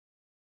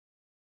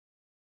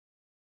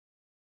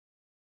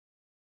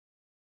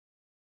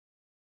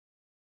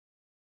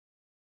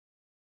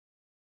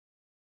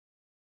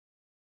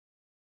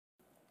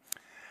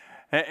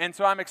And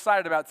so I'm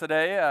excited about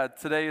today.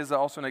 Today is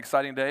also an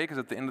exciting day because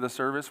at the end of the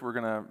service, we're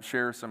going to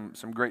share some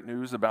great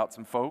news about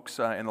some folks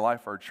in the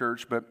life of our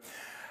church. But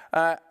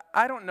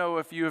I don't know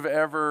if you have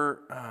ever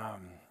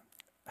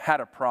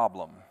had a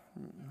problem.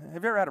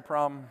 Have you ever had a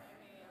problem?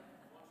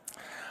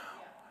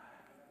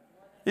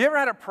 You ever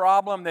had a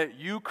problem that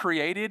you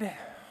created?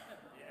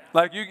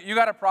 Like you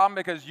got a problem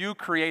because you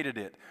created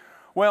it.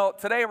 Well,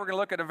 today we're going to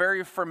look at a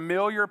very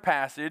familiar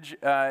passage.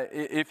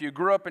 If you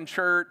grew up in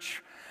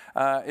church,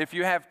 if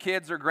you have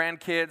kids or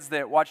grandkids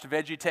that watched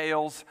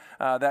VeggieTales,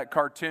 that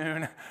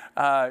cartoon,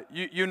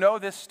 you know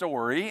this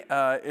story.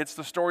 It's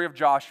the story of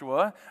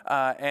Joshua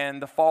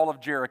and the fall of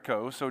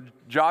Jericho. So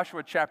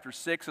Joshua chapter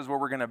 6 is where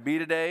we're going to be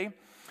today.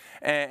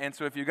 And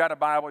so if you've got a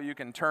Bible, you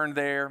can turn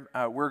there.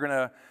 We're going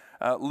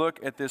to look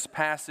at this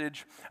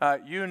passage.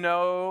 You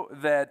know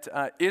that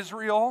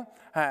Israel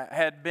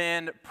had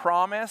been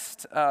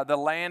promised the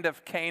land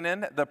of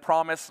Canaan, the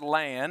promised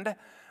land.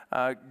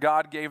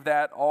 God gave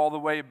that all the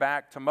way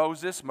back to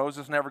Moses.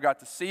 Moses never got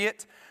to see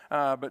it,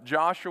 but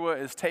Joshua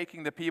is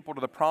taking the people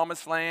to the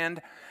promised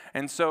land.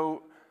 And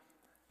so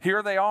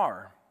here they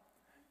are.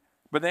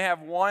 But they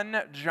have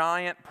one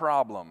giant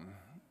problem.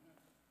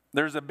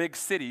 There's a big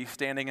city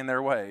standing in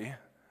their way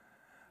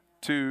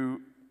to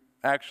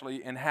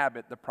actually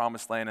inhabit the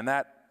promised land. And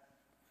that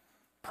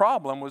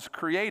problem was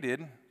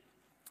created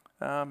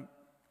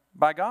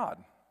by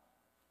God.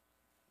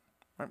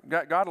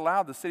 God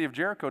allowed the city of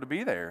Jericho to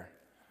be there.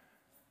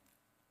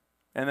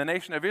 And the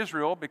nation of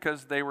Israel,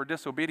 because they were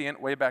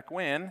disobedient way back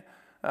when,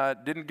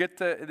 didn't get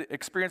to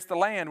experience the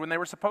land when they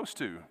were supposed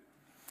to.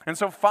 And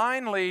so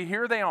finally,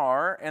 here they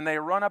are, and they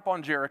run up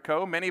on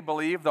Jericho. Many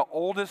believe the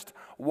oldest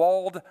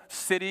walled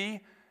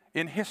city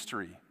in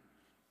history.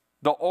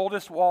 The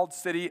oldest walled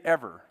city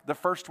ever, the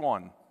first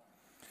one.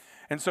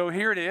 And so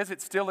here it is.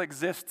 It still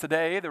exists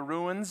today. The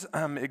ruins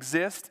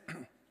exist.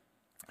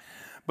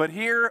 But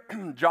here,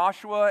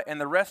 Joshua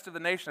and the rest of the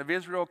nation of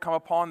Israel come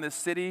upon this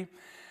city.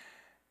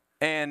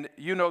 And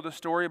you know the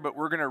story, but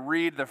we're going to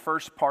read the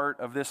first part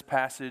of this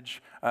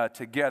passage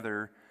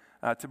together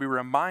to be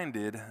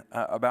reminded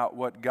about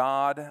what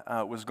God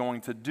was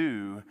going to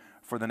do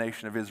for the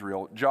nation of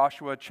Israel.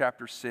 Joshua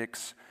chapter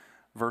 6,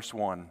 verse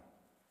 1.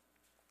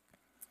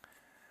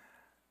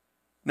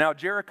 Now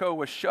Jericho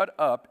was shut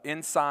up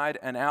inside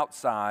and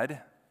outside.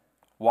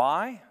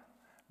 Why?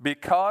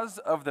 Because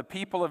of the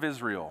people of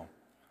Israel.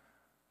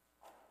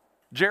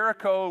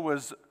 Jericho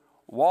was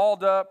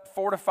walled up,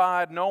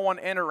 fortified, no one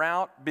in or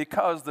out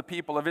because the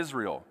people of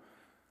Israel.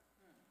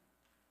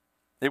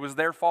 It was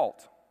their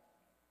fault.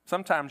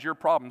 Sometimes your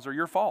problems are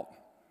your fault.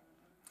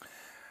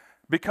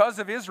 Because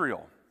of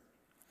Israel.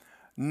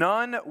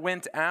 None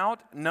went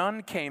out,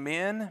 none came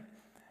in,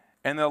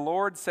 and the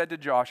Lord said to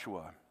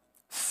Joshua,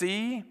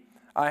 "See,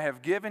 I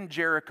have given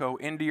Jericho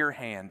into your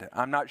hand."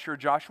 I'm not sure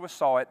Joshua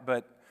saw it,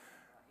 but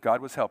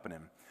God was helping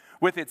him.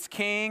 "With its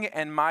king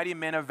and mighty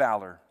men of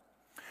valor.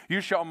 You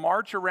shall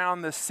march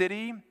around the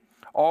city,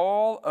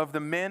 all of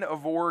the men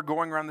of war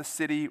going around the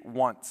city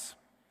once.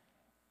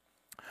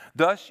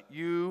 Thus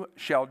you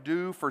shall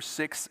do for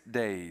 6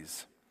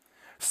 days.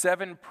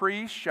 7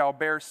 priests shall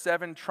bear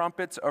 7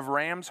 trumpets of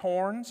ram's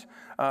horns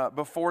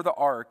before the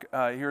ark."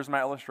 Here's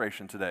my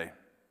illustration today.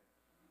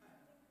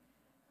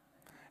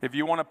 If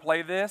you want to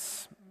play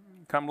this,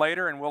 come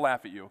later and we'll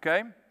laugh at you,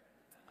 okay?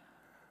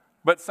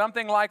 But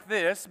something like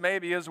this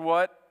maybe is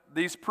what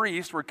these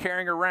priests were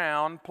carrying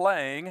around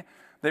playing.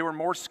 They were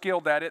more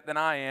skilled at it than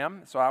I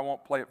am, so I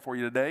won't play it for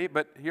you today,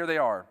 but here they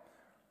are.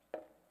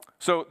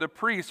 So the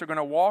priests are going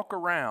to walk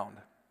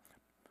around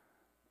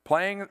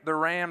playing the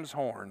ram's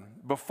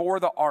horn before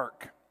the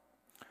ark.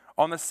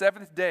 "On the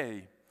 7th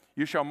day,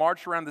 you shall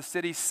march around the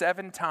city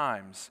 7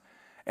 times,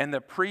 and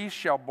the priests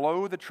shall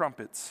blow the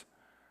trumpets.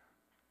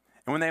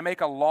 And when they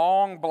make a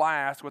long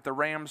blast with the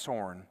ram's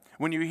horn,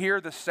 when you hear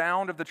the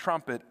sound of the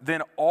trumpet,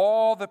 then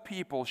all the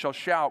people shall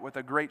shout with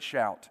a great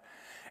shout,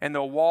 and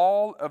the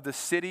wall of the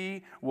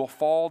city will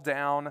fall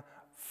down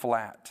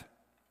flat.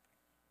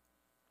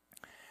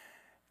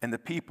 And the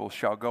people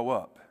shall go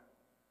up,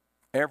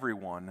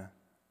 everyone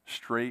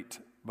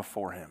straight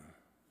before him."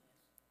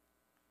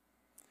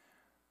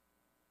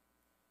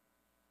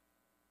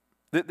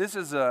 This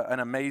is an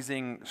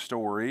amazing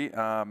story,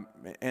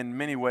 in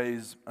many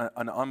ways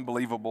an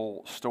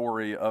unbelievable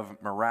story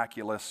of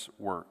miraculous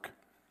work.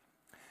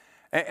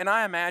 And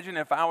I imagine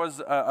if I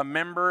was a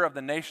member of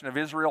the nation of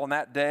Israel in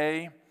that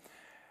day,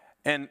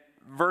 and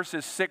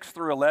verses 6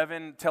 through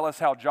 11 tell us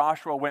how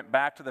Joshua went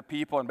back to the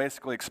people and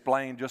basically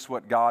explained just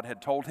what God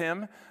had told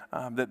him,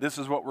 that this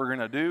is what we're going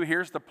to do.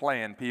 Here's the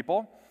plan,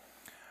 people.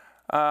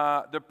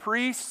 The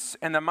priests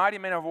and the mighty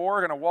men of war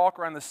are going to walk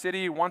around the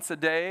city once a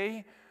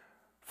day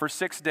for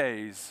 6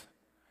 days.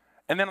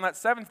 And then on that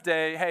 7th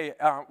day, hey,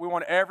 we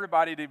want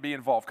everybody to be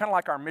involved. Kind of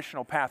like our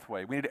missional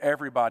pathway. We need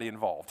everybody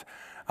involved.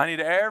 I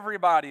need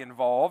everybody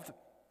involved.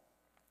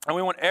 And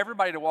we want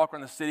everybody to walk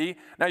around the city.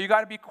 Now, you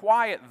got to be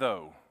quiet,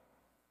 though.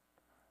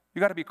 You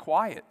got to be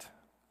quiet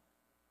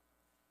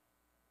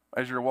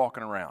as you're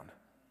walking around.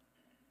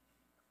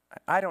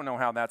 I don't know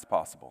how that's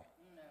possible.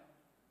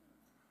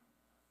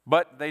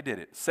 But they did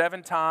it.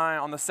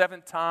 On the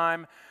seventh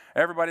time,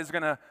 everybody's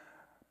going to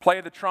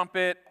play the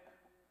trumpet,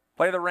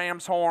 play the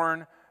ram's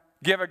horn,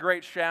 give a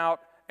great shout,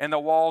 and the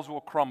walls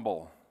will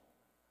crumble,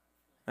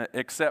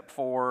 except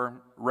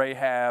for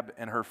Rahab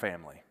and her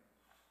family,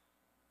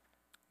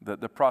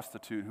 the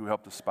prostitute who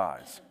helped the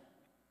spies.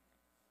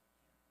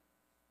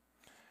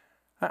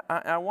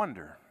 I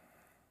wonder,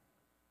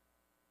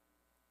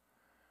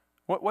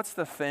 what's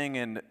the thing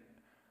in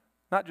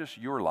not just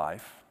your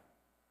life,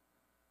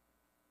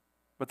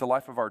 but the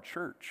life of our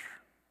church,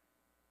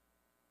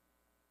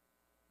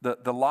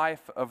 the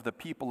life of the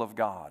people of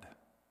God,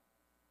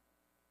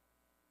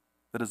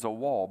 that is a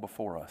wall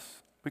before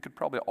us? We could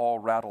probably all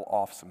rattle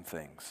off some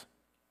things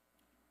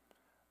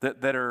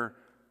that are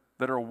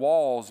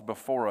walls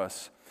before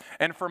us.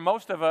 And for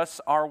most of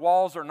us, our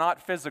walls are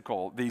not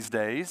physical these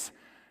days.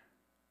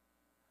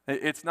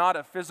 It's not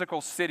a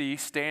physical city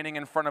standing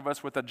in front of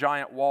us with a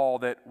giant wall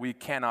that we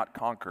cannot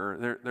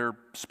conquer. They're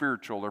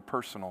spiritual, they're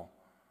personal.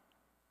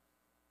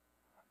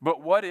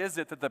 But what is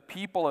it that the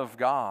people of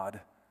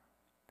God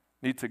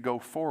need to go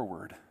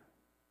forward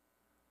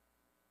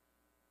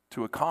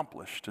to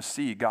accomplish, to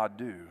see God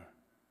do?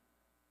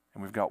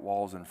 And we've got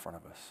walls in front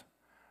of us.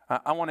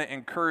 I want to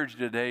encourage you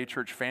today,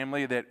 church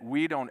family, that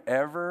we don't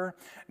ever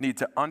need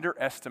to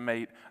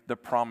underestimate the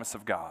promise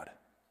of God.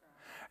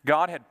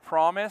 God had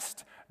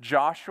promised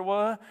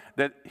Joshua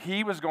that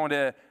he was going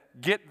to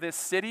get this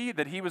city,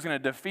 that he was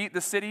going to defeat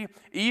the city.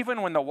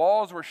 Even when the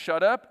walls were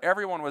shut up,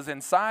 everyone was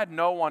inside,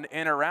 no one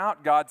in or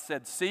out. God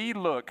said, see,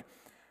 look,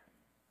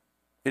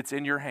 it's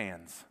in your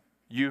hands.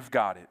 You've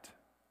got it.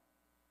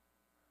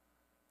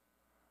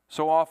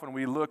 So often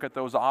we look at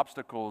those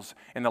obstacles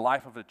in the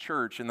life of the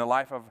church, in the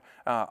life of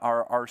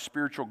our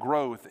spiritual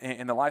growth,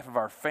 in the life of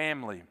our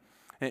family.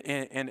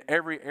 In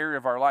every area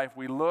of our life,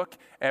 we look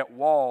at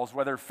walls,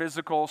 whether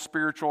physical,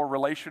 spiritual,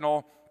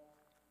 relational,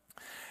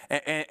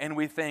 and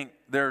we think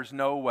there's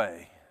no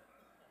way,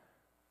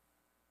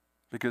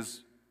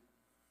 because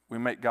we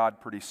make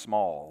God pretty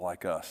small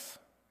like us.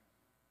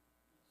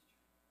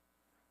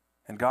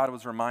 And God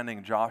was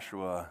reminding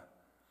Joshua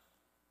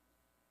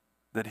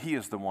that he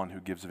is the one who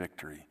gives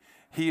victory.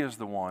 He is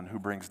the one who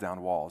brings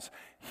down walls.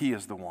 He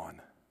is the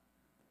one.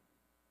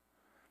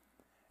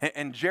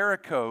 And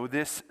Jericho,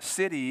 this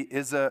city,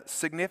 is a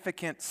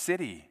significant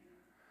city.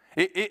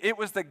 It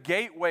was the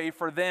gateway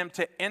for them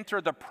to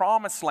enter the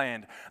promised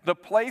land, the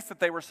place that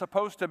they were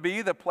supposed to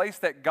be, the place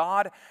that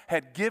God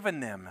had given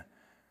them,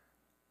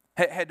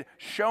 had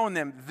shown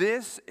them,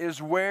 this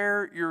is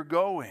where you're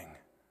going.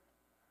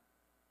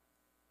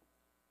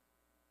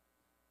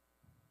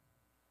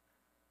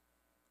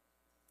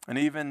 And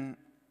even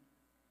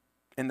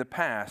in the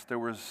past, there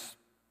was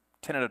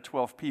 10 out of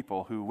 12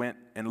 people who went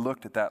and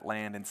looked at that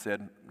land and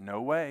said,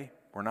 no way,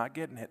 we're not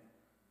getting it.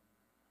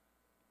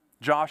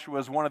 Joshua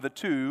is one of the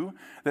two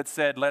that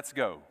said, let's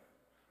go.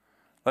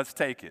 Let's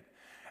take it.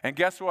 And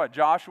guess what?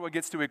 Joshua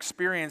gets to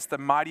experience the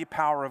mighty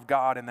power of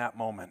God in that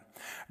moment.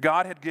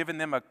 God had given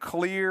them a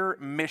clear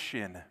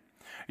mission.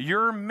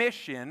 Your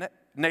mission,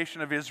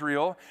 nation of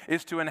Israel,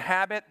 is to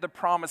inhabit the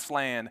promised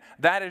land.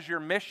 That is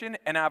your mission,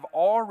 and I've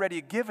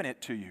already given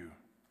it to you.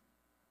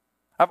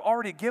 I've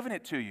already given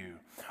it to you.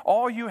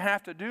 All you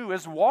have to do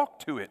is walk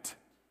to it.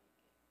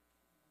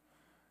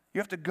 You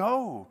have to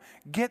go,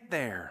 get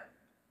there.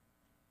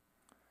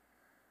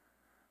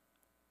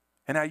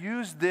 And I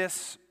use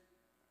this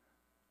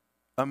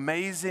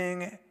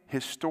amazing,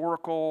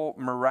 historical,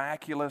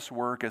 miraculous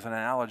work as an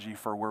analogy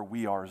for where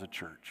we are as a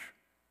church.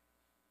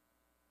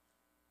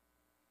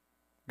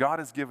 God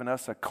has given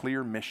us a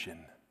clear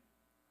mission.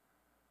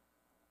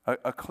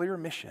 A clear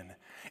mission.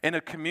 In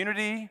a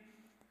community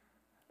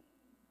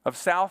of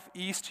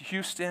Southeast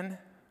Houston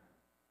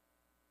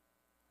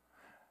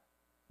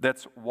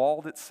that's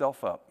walled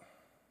itself up,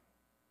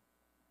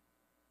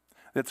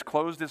 that's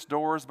closed its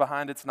doors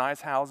behind its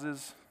nice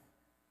houses,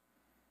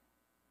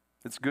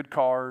 its good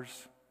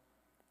cars,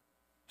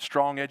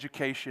 strong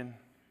education,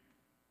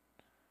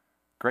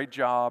 great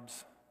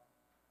jobs,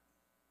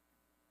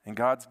 and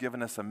God's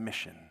given us a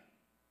mission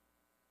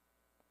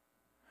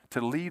to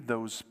lead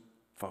those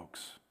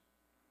folks,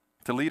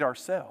 to lead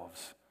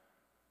ourselves,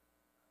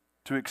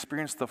 to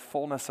experience the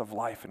fullness of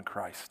life in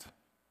Christ.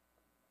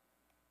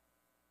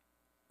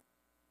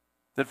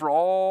 That for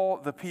all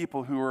the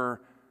people who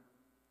are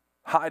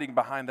hiding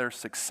behind their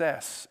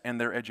success and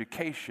their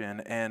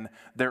education and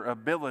their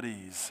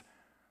abilities,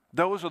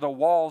 those are the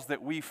walls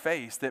that we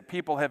face, that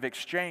people have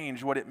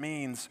exchanged what it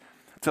means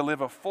to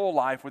live a full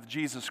life with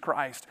Jesus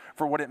Christ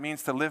for what it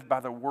means to live by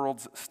the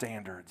world's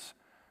standards.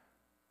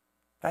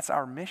 That's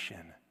our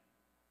mission,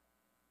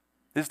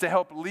 is to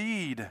help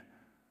lead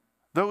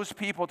those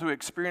people to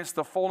experience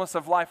the fullness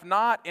of life,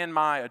 not in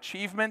my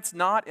achievements,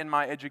 not in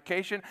my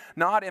education,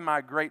 not in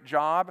my great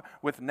job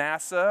with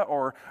NASA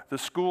or the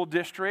school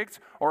district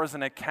or as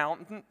an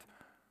accountant.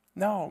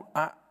 No,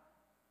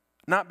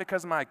 not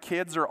because my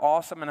kids are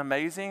awesome and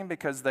amazing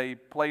because they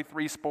play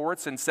 3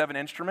 sports and 7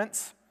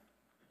 instruments,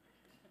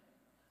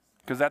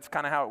 because that's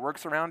kind of how it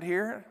works around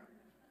here.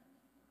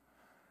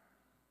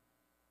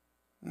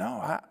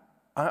 No,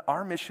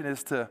 Our mission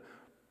is to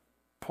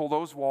pull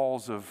those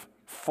walls of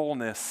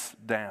fullness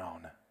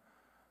down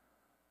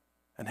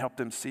and help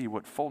them see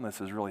what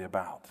fullness is really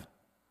about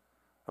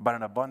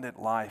an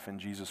abundant life in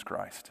Jesus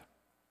Christ.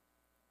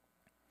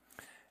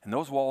 And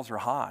those walls are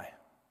high,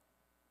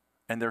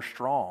 and they're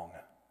strong.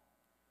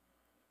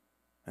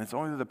 And it's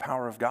only through the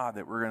power of God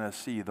that we're going to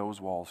see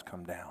those walls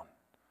come down.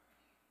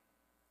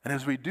 And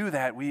as we do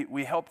that,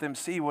 we help them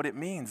see what it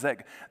means.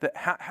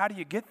 How do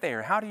you get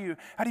there? How do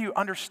you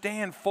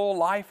understand full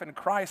life in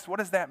Christ? What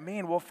does that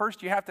mean? Well,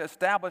 first you have to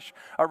establish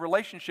a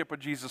relationship with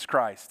Jesus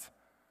Christ.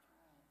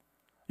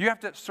 You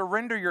have to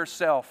surrender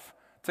yourself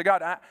to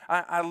God.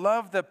 I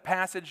love the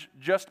passage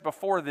just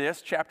before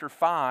this, chapter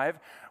 5,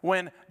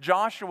 when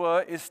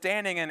Joshua is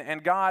standing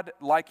and God,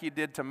 like he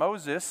did to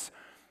Moses,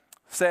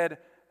 said,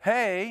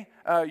 hey,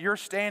 you're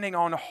standing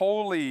on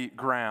holy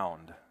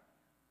ground.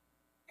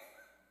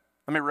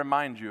 Let me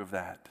remind you of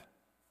that.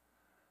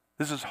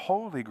 This is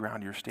holy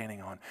ground you're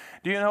standing on.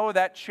 Do you know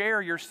that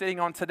chair you're sitting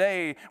on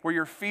today where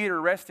your feet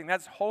are resting,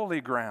 that's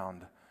holy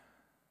ground.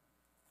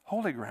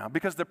 Holy ground,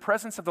 because the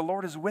presence of the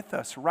Lord is with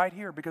us right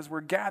here because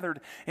we're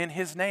gathered in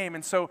His name.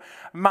 And so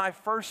my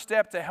first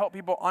step to help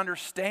people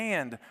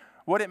understand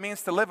what it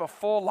means to live a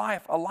full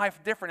life, a life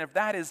different, if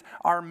that is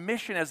our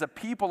mission as a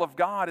people of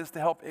God, is to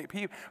help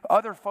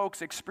other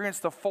folks experience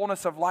the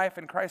fullness of life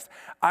in Christ,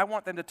 I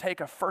want them to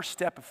take a first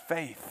step of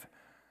faith,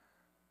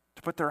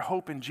 to put their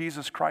hope in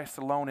Jesus Christ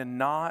alone and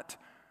not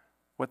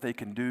what they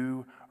can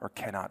do or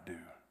cannot do,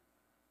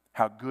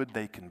 how good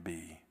they can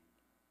be,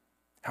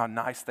 how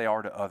nice they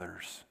are to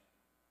others.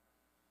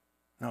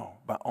 No,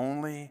 but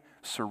only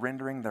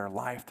surrendering their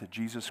life to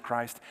Jesus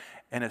Christ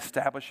and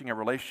establishing a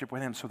relationship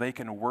with Him so they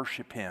can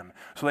worship Him,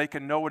 so they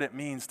can know what it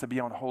means to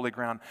be on holy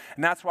ground.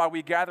 And that's why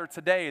we gather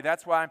today.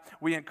 That's why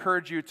we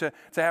encourage you to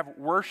have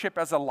worship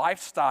as a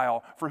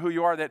lifestyle for who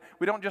you are, that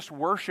we don't just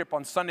worship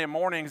on Sunday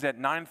mornings at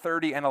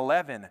 9:30 and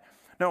 11.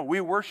 No, we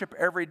worship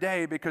every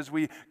day because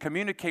we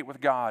communicate with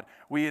God.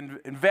 We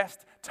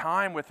invest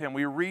time with Him.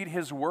 We read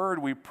His Word.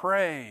 We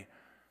pray.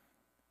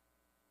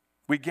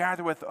 We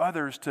gather with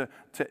others to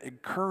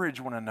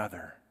encourage one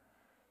another.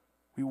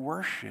 We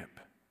worship.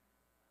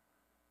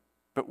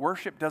 But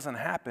worship doesn't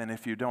happen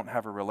if you don't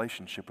have a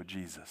relationship with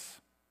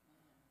Jesus.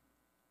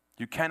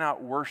 You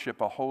cannot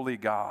worship a holy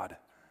God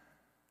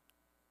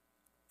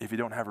if you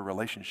don't have a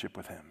relationship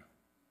with Him.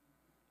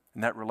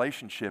 And that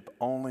relationship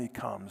only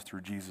comes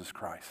through Jesus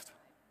Christ.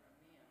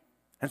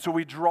 And so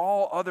we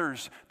draw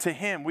others to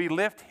Him. We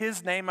lift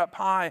His name up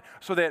high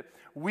so that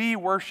we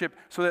worship,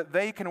 so that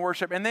they can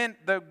worship. And then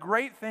the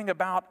great thing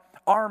about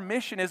our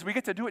mission is we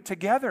get to do it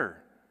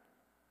together.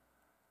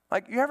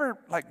 Like, you ever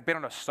been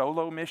on a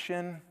solo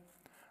mission?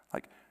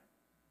 Like,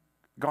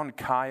 gone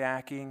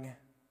kayaking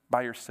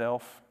by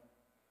yourself?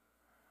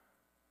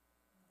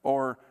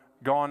 Or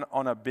gone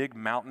on a big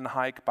mountain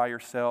hike by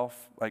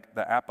yourself, like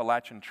the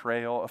Appalachian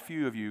Trail? A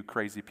few of you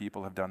crazy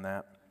people have done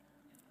that.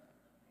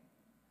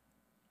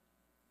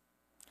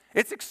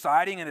 It's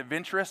exciting and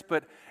adventurous,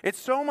 but it's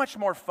so much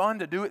more fun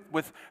to do it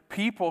with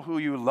people who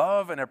you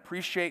love and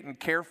appreciate and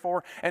care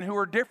for and who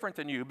are different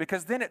than you,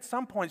 because then at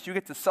some points you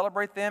get to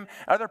celebrate them.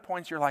 At other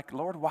points you're like,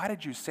 Lord, why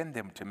did you send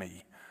them to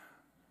me?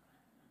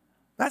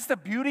 That's the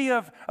beauty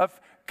of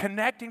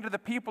connecting to the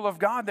people of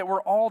God, that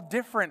we're all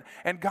different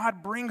and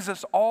God brings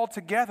us all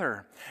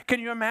together.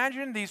 Can you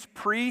imagine these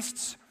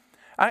priests?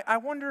 I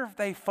wonder if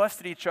they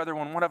fussed at each other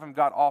when one of them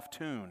got off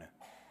tune.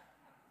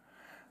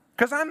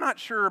 Because I'm not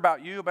sure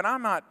about you, but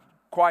I'm not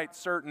quite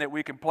certain that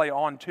we can play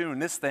on tune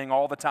this thing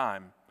all the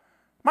time.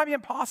 It might be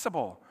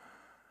impossible.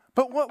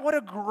 But what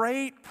a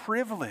great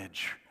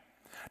privilege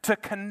to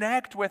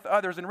connect with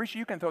others. And Risha,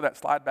 you can throw that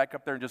slide back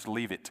up there and just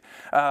leave it,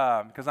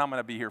 because I'm going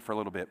to be here for a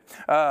little bit.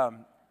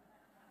 That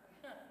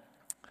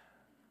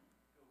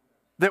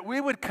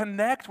we would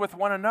connect with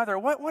one another.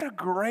 What a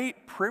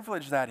great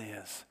privilege that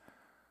is,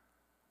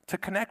 to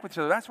connect with each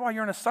other. That's why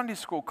you're in a Sunday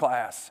school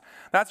class.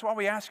 That's why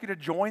we ask you to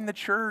join the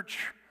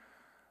church,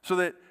 so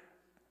that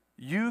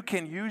you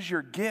can use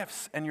your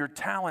gifts and your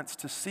talents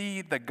to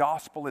see the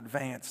gospel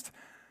advanced.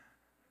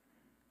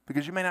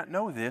 Because you may not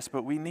know this,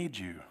 but we need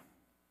you.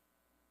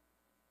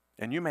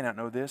 And you may not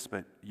know this,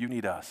 but you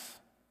need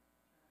us.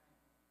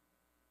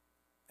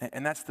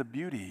 And that's the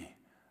beauty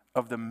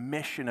of the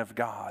mission of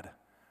God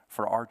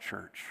for our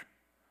church.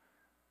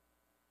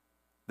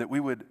 That we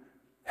would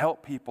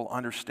help people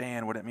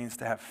understand what it means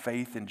to have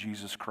faith in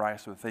Jesus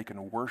Christ so that they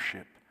can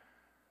worship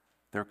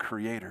their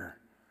Creator.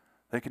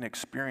 They can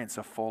experience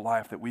a full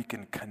life, that we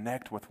can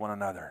connect with one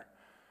another,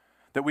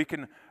 that we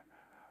can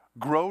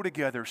grow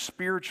together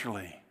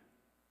spiritually.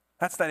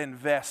 That's that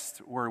invest,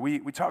 where we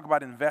talk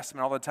about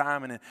investment all the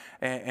time,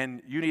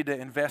 and you need to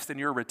invest in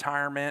your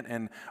retirement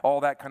and all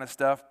that kind of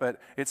stuff, but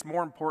it's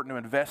more important to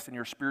invest in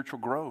your spiritual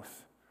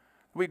growth.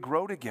 We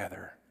grow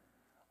together.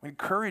 We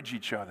encourage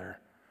each other.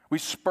 We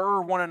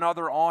spur one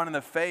another on in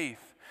the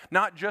faith.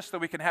 Not just that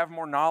we can have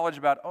more knowledge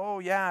about, oh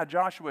yeah,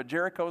 Joshua,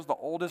 Jericho's the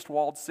oldest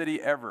walled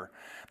city ever.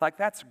 Like,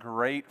 that's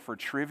great for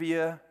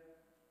trivia.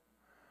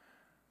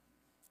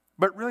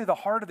 But really the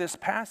heart of this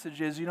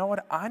passage is, you know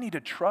what? I need to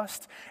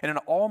trust in an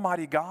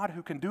almighty God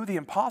who can do the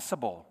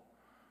impossible.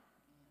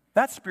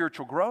 That's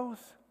spiritual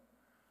growth.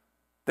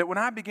 That when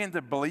I begin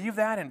to believe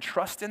that and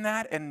trust in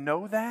that and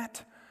know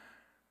that,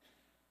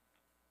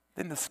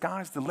 then the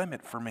sky's the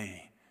limit for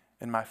me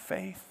in my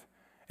faith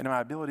and in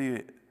my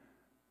ability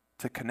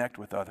to connect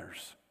with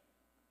others.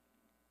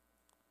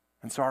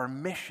 And so our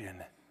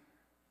mission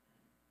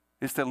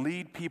is to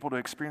lead people to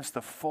experience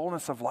the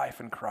fullness of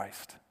life in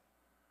Christ.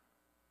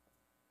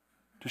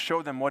 To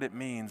show them what it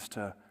means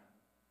to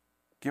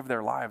give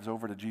their lives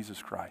over to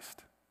Jesus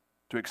Christ.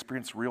 To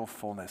experience real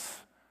fullness.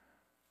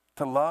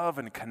 To love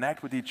and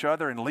connect with each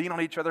other and lean on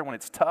each other when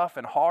it's tough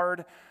and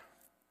hard.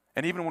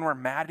 And even when we're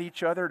mad at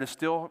each other, to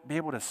still be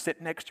able to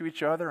sit next to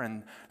each other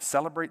and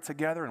celebrate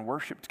together and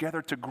worship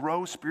together. To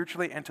grow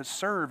spiritually and to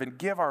serve and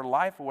give our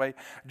life away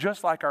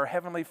just like our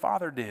Heavenly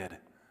Father did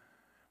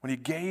when He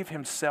gave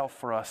Himself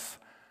for us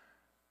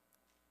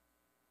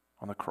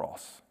on the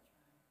cross.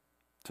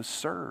 To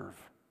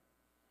serve.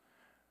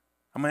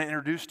 I'm going to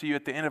introduce to you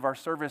at the end of our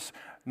service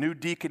new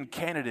deacon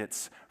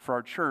candidates for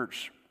our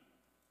church.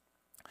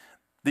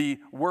 The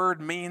word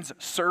means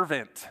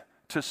servant,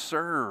 to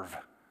serve.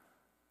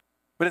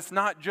 But it's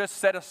not just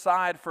set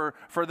aside for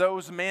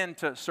those men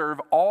to serve.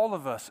 All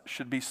of us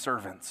should be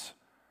servants.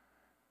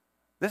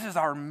 This is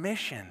our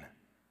mission.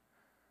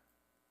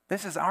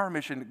 This is our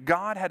mission.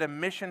 God had a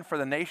mission for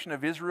the nation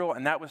of Israel,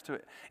 and that was to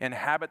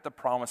inhabit the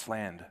promised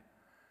land.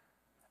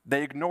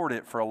 They ignored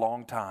it for a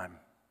long time.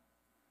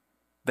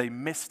 They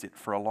missed it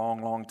for a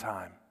long, long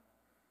time.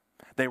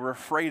 They were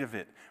afraid of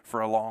it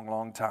for a long,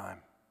 long time.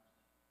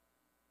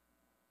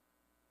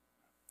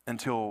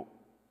 Until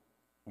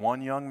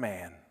one young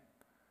man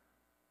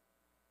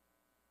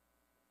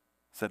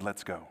said,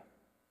 let's go.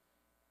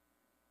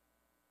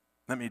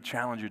 Let me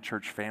challenge you,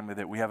 church family,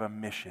 that we have a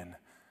mission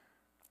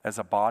as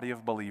a body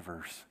of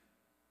believers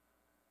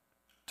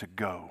to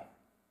go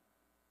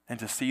and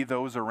to see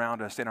those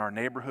around us in our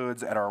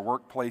neighborhoods, at our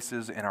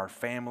workplaces, in our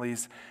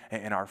families,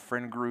 in our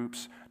friend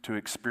groups, to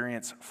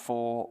experience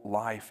full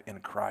life in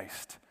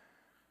Christ.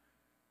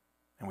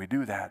 And we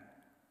do that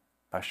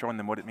by showing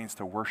them what it means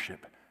to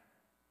worship,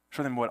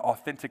 showing them what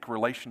authentic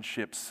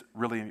relationships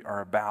really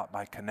are about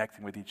by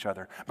connecting with each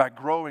other, by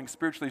growing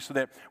spiritually so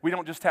that we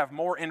don't just have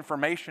more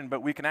information,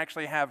 but we can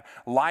actually have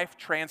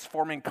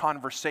life-transforming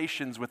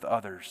conversations with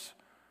others,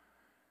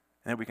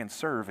 and that we can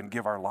serve and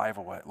give our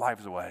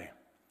lives away.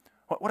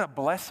 What a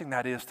blessing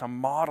that is to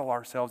model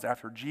ourselves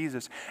after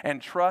Jesus and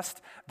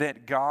trust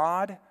that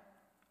God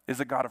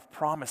is a God of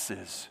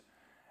promises.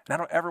 And I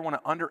don't ever want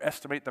to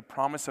underestimate the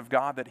promise of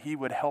God that He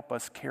would help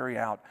us carry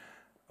out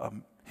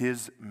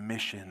His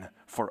mission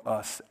for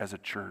us as a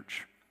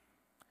church.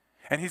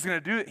 And He's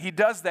going to do it. He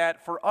does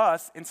that for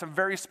us in some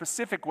very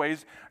specific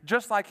ways,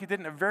 just like He did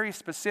in a very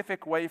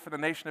specific way for the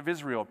nation of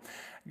Israel.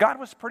 God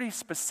was pretty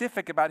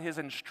specific about His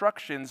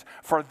instructions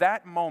for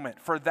that moment,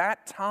 for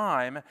that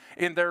time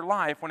in their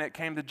life when it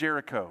came to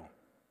Jericho.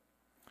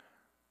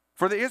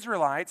 For the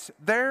Israelites,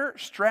 their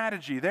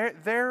strategy,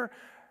 their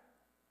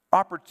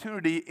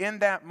opportunity in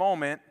that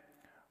moment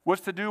was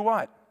to do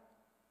what?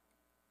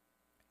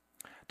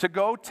 To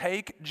go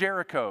take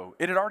Jericho.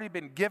 It had already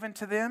been given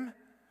to them.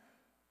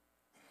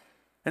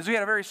 And so He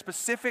had a very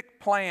specific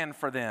plan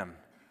for them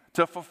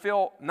to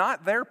fulfill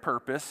not their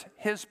purpose,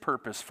 His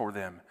purpose for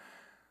them.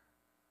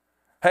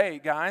 Hey,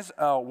 guys,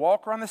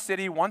 walk around the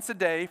city once a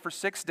day for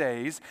 6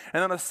 days.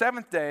 And on the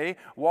seventh day,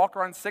 walk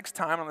around 6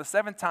 times. On the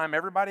seventh time,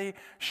 everybody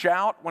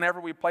shout whenever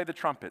we play the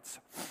trumpets.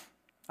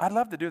 I'd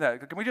love to do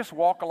that. Can we just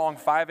walk along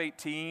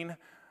 518,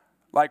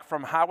 like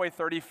from Highway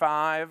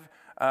 35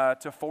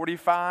 to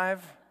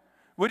 45?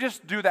 We'll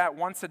just do that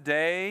once a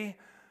day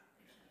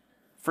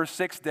for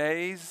 6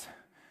 days.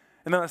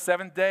 And then on the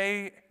seventh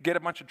day, get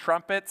a bunch of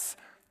trumpets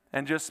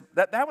and just,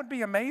 that would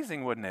be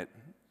amazing, wouldn't it?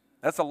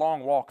 That's a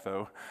long walk,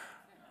 though.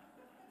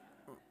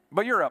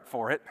 But you're up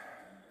for it.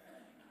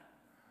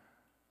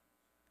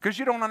 Because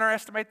you don't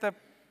underestimate the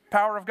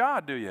power of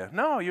God, do you?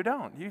 No, you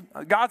don't.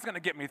 God's going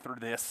to get me through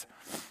this.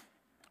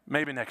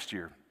 Maybe next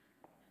year.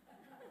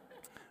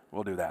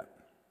 We'll do that.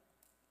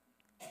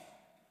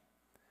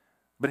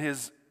 But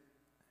his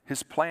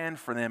plan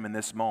for them in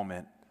this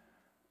moment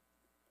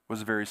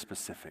was very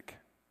specific.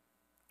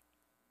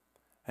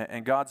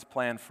 And God's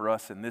plan for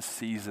us in this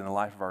season in the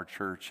life of our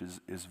church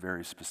is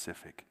very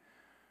specific.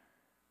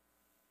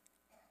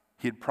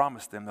 He had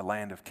promised them the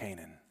land of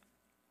Canaan,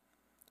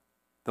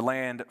 the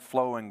land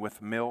flowing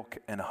with milk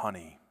and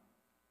honey.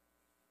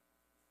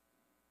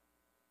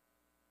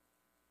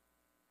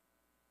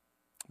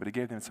 But He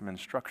gave them some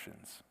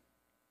instructions.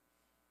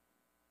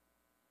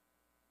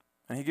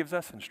 And He gives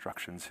us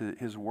instructions,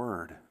 His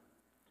word.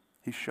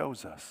 He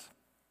shows us.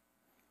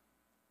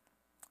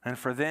 And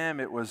for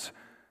them, it was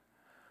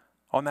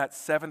on that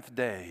seventh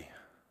day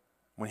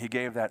when He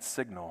gave that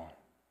signal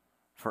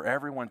for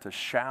everyone to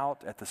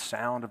shout at the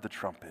sound of the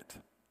trumpet.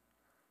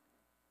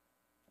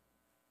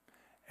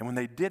 And when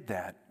they did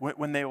that,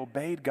 when they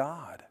obeyed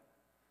God,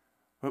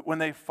 when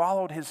they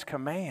followed His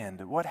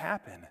command, what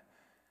happened?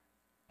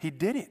 He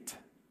did it.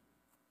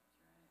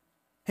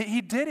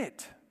 He did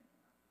it,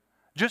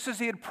 just as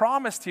he had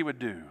promised he would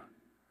do.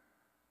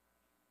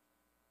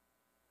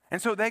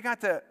 And so they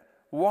got to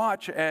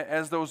watch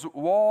as those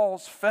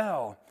walls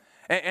fell.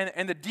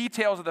 And the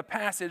details of the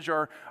passage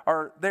are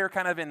there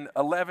kind of in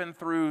 11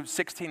 through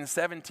 16 and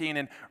 17.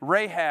 And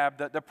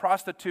Rahab, the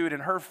prostitute,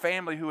 and her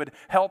family who had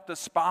helped the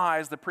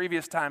spies the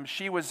previous time,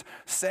 she was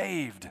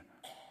saved.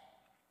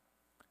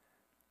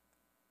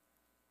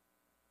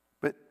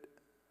 But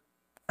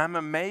I'm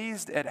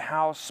amazed at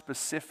how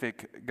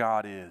specific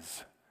God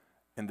is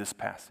in this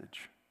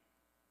passage.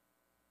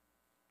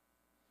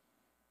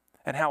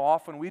 And how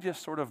often we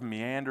just sort of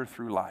meander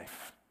through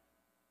life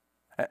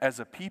as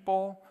a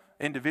people,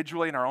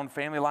 individually in our own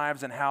family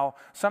lives, and how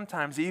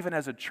sometimes even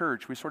as a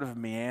church we sort of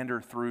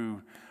meander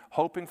through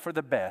hoping for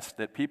the best,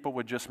 that people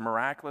would just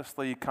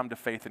miraculously come to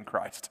faith in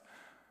Christ.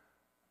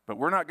 But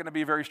we're not going to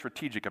be very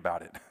strategic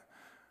about it.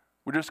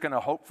 We're just going to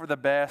hope for the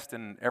best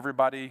and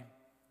everybody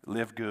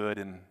live good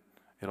and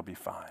it'll be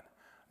fine.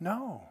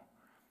 No.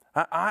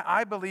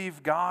 I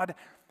believe God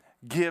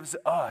gives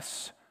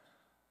us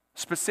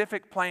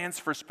specific plans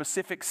for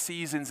specific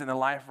seasons in the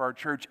life of our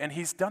church, and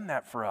He's done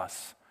that for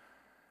us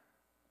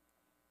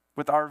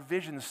with our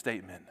vision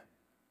statement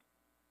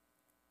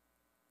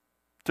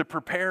to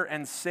prepare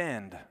and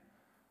send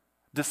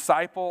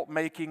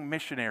disciple-making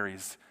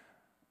missionaries.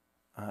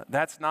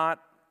 That's not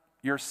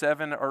your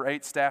 7 or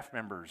 8 staff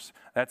members.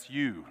 That's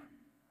you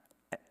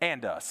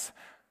and us.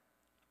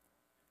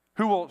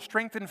 Who will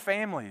strengthen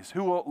families,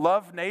 who will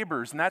love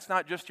neighbors, and that's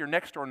not just your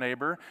next door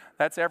neighbor,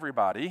 that's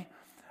everybody,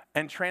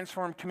 and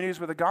transform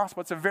communities with the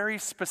gospel. It's a very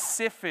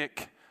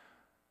specific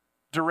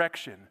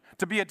direction.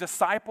 To be a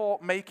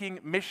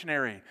disciple-making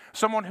missionary,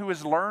 someone who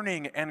is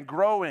learning and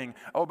growing.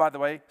 Oh, by the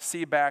way,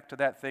 see back to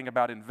that thing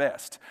about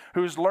invest.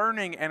 Who's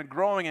learning and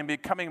growing and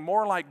becoming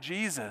more like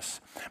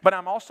Jesus. But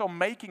I'm also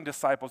making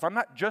disciples. I'm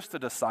not just a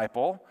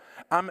disciple.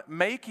 I'm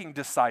making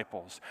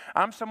disciples.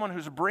 I'm someone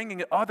who's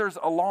bringing others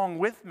along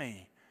with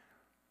me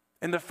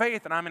in the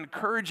faith, and I'm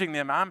encouraging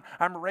them.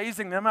 I'm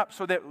raising them up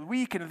so that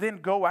we can then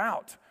go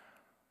out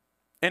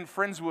in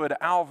Friendswood,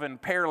 Alvin,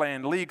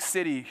 Pearland, League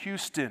City,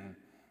 Houston,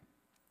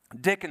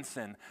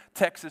 Dickinson,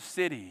 Texas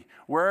City,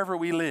 wherever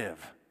we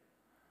live.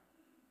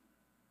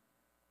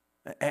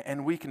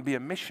 And we can be a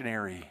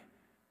missionary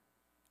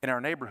in our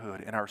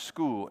neighborhood, in our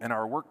school, in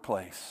our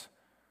workplace,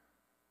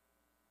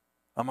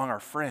 among our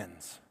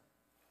friends.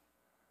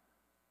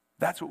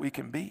 That's what we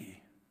can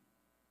be.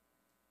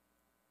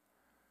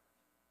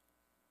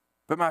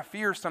 But my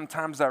fear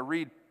sometimes I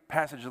read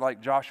passages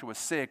like Joshua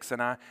 6,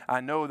 and I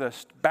know the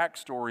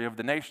backstory of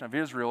the nation of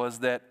Israel is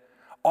that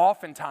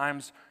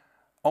oftentimes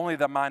only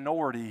the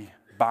minority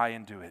buy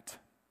into it.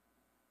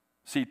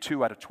 See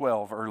 2 out of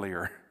 12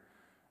 earlier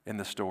in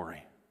the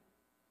story.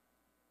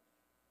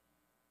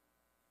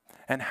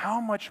 And how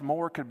much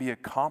more could be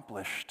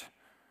accomplished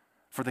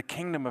for the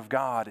kingdom of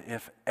God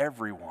if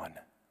everyone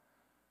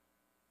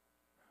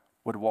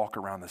would walk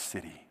around the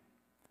city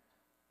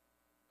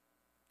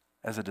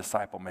as a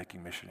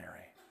disciple-making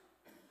missionary?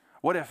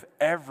 What if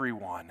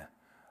everyone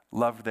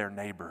loved their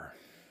neighbor?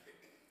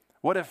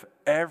 What if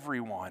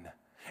everyone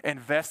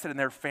invested in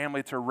their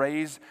family to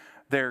raise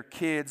their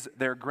kids,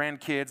 their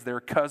grandkids,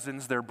 their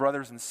cousins, their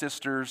brothers and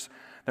sisters,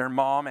 their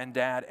mom and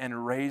dad,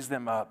 and raise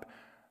them up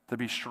to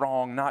be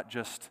strong, not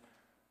just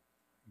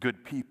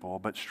good people,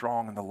 but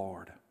strong in the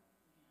Lord?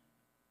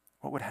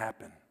 What would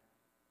happen?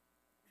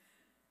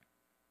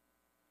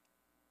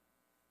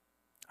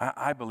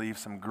 I believe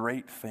some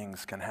great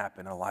things can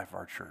happen in the life of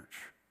our church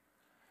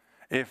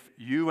if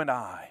you and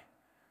I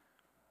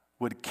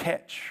would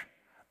catch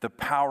the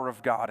power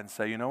of God and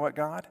say, you know what,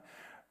 God?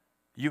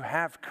 You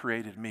have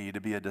created me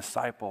to be a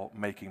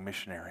disciple-making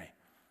missionary.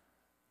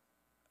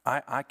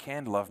 I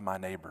can love my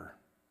neighbor.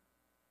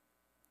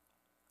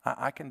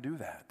 I can do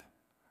that.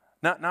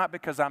 Not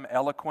because I'm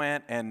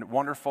eloquent and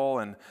wonderful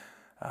and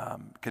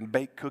can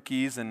bake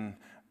cookies and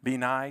be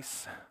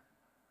nice.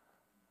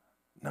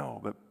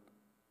 No, but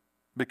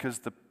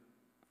because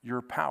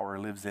your power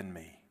lives in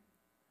me.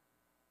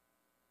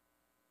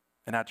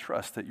 And I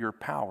trust that your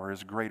power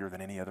is greater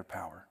than any other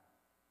power.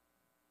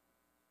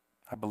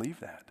 I believe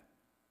that.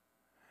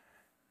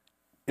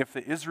 If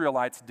the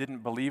Israelites didn't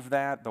believe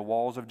that, the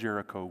walls of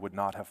Jericho would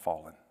not have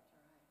fallen.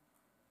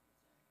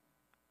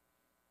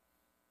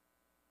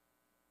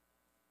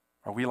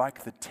 Are we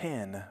like the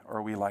 10 or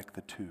are we like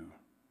the 2?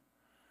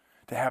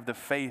 To have the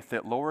faith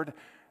that, Lord,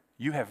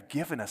 you have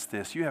given us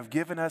this. You have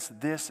given us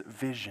this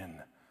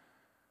vision.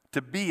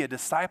 To be a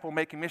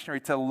disciple-making missionary,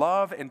 to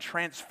love and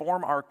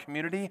transform our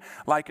community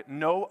like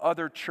no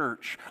other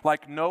church,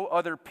 like no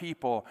other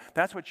people.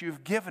 That's what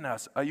you've given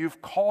us.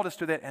 You've called us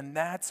to that, and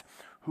that's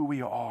who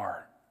we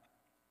are.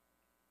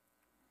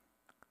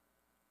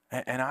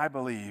 And I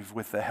believe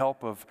with the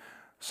help of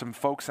some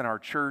folks in our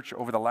church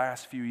over the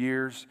last few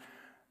years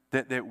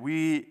that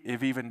we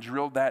have even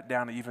drilled that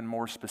down even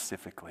more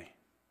specifically.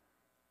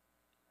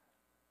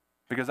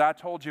 Because I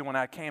told you when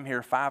I came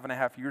here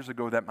 5.5 years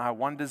ago that my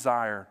one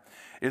desire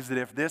is that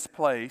if this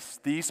place,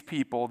 these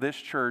people, this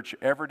church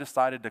ever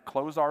decided to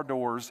close our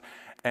doors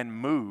and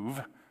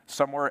move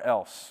somewhere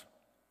else,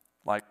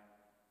 like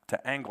to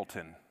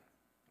Angleton,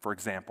 for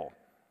example,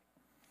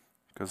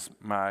 because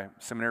my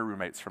seminary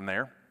roommate's from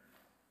there,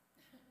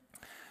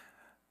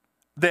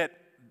 that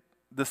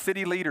the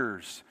city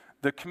leaders,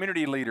 the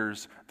community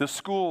leaders, the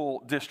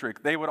school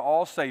district, they would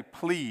all say,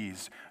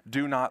 please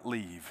do not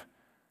leave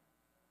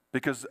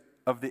because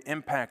of the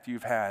impact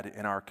you've had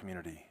in our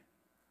community.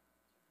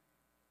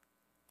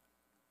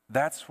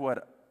 That's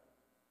what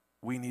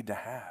we need to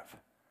have,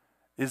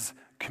 is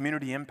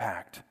community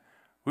impact.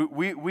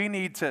 We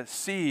need to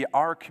see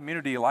our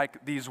community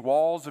like these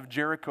walls of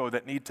Jericho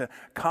that need to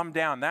come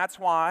down. That's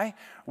why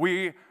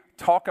we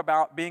talk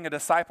about being a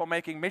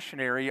disciple-making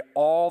missionary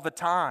all the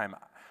time.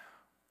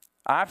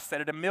 I've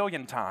said it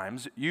 1,000,000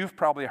 times. You've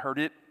probably heard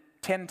it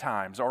 10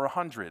 times or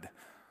 100.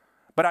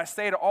 But I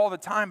say it all the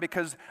time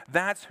because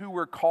that's who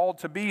we're called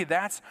to be.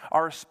 That's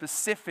our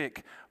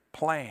specific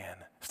plan,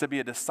 is to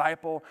be a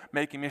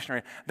disciple-making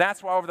missionary.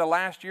 That's why over the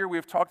last year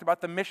we've talked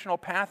about the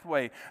missional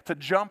pathway, to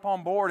jump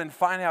on board and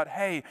find out,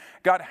 hey,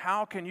 God,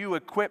 how can you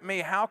equip me?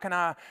 How can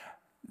I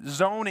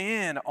zone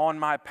in on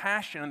my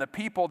passion and the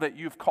people that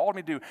you've called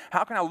me to?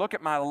 How can I look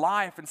at my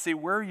life and see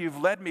where you've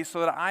led me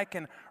so that I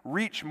can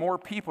reach more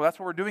people? That's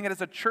what we're doing it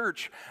as a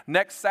church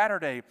next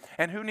Saturday.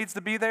 And who needs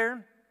to be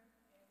there?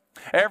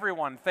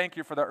 Everyone. Thank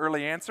you for the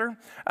early answer.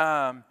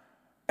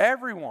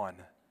 Everyone.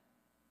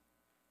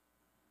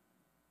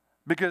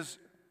 Because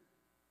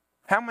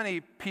how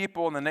many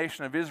people in the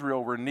nation of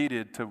Israel were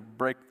needed to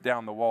break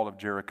down the wall of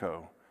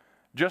Jericho?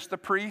 Just the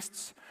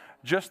priests?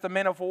 Just the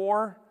men of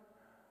war?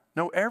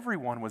 No,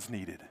 everyone was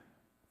needed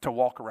to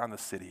walk around the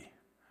city.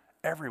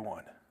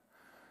 Everyone.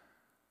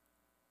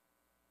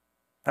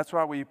 That's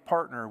why we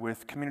partner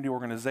with community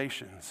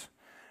organizations.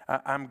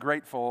 I'm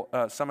grateful.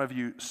 Some of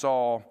you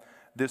saw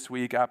this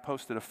week, I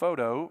posted a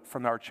photo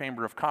from our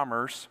Chamber of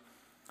Commerce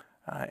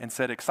and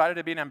said, excited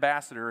to be an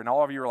ambassador. And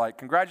all of you were like,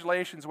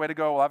 congratulations, way to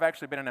go. Well, I've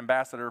actually been an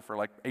ambassador for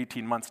like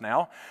 18 months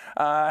now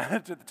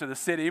to the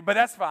city. But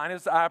that's fine.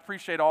 I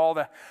appreciate all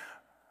the...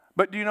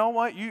 But do you know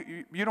what?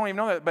 You don't even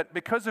know that. But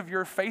because of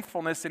your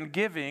faithfulness in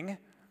giving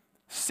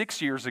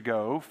 6 years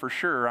ago, for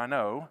sure, I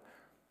know,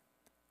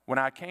 when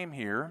I came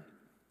here,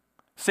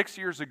 6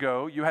 years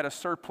ago, you had a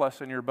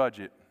surplus in your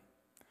budget.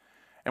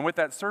 And with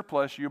that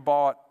surplus, you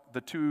bought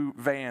the 2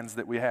 vans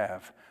that we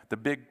have. The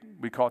big,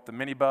 we call it the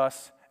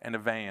minibus and a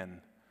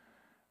van.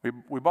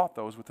 We bought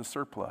those with the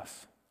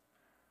surplus.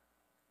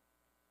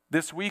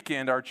 This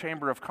weekend, our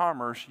Chamber of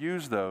Commerce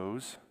used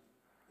those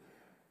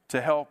to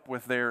help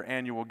with their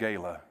annual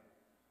gala,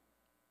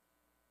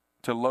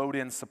 to load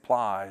in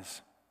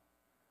supplies,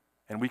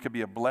 and we could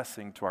be a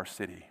blessing to our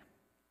city.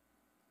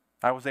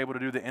 I was able to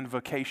do the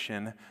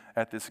invocation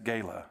at this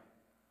gala.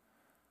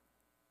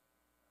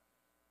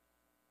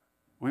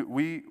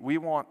 We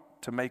want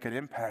to make an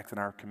impact in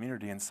our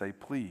community and say,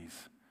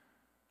 please,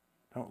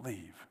 don't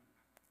leave.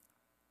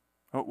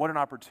 What an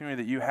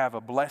opportunity that you have,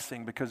 a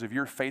blessing because of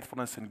your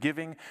faithfulness in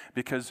giving,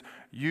 because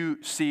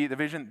you see the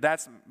vision.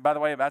 That's, by the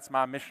way, that's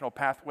my missional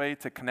pathway,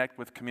 to connect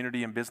with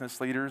community and business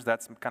leaders.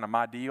 That's kind of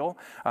my deal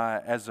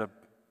as a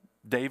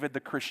David the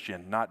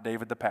Christian, not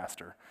David the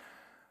pastor.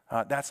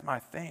 That's my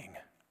thing.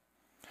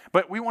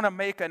 But we want to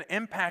make an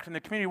impact in the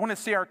community. We want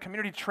to see our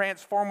community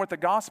transform with the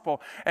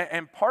gospel.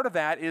 And part of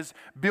that is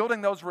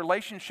building those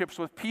relationships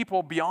with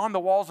people beyond the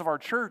walls of our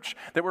church,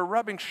 that we're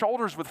rubbing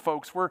shoulders with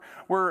folks.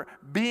 We're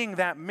being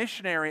that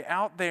missionary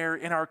out there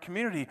in our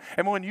community.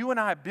 And when you and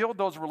I build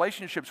those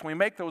relationships, when we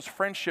make those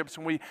friendships,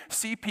 when we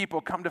see people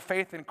come to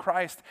faith in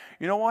Christ,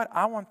 you know what?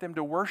 I want them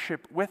to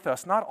worship with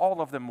us. Not all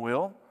of them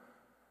will.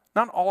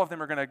 Not all of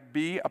them are going to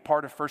be a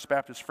part of First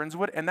Baptist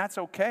Friendswood, and that's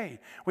okay.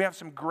 We have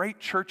some great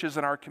churches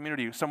in our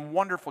community, some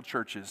wonderful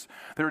churches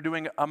that are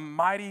doing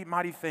mighty,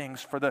 mighty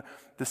things for the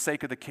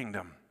sake of the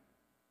kingdom.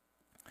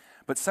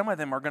 But some of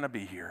them are going to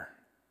be here.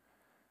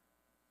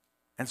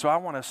 And so I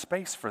want a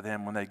space for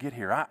them when they get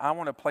here. I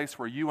want a place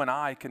where you and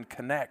I can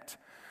connect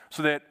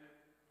so that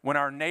when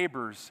our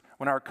neighbors,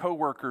 when our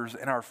coworkers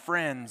and our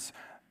friends,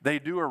 they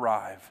do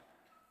arrive,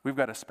 we've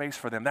got a space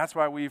for them. That's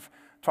why we've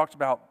talked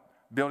about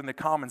building the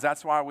commons.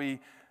 That's why we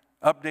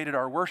updated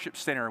our worship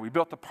center. We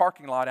built the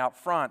parking lot out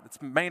front. It's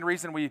one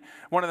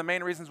of the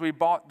main reasons we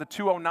bought the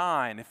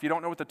 209. If you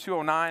don't know what the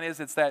 209 is,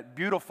 it's that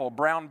beautiful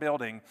brown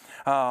building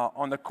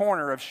on the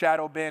corner of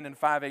Shadow Bend and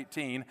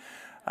 518.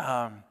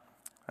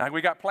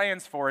 We got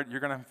plans for it. You're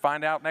going to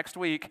find out next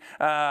week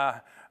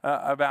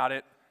about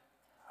it.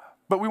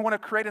 But we want to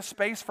create a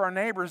space for our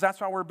neighbors.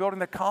 That's why we're building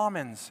the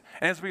commons.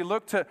 And as we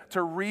look to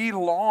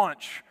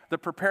relaunch the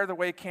Prepare the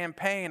Way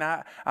campaign,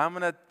 I'm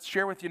going to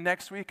share with you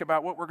next week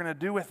about what we're going to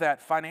do with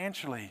that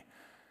financially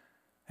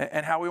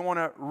and how we want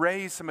to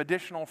raise some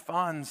additional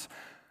funds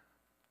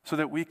so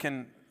that we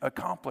can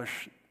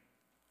accomplish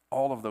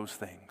all of those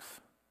things.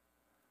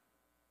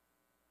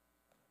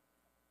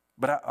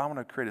 But I want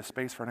to create a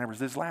space for our neighbors.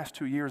 These last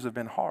 2 years have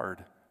been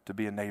hard to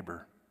be a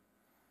neighbor.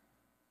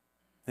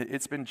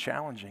 It's been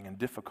challenging and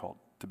difficult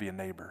to be a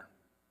neighbor.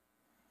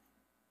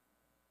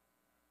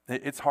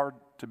 It's hard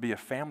to be a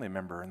family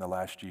member in the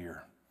last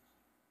year,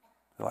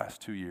 the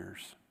last 2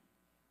 years.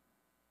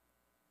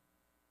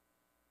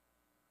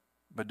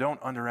 But don't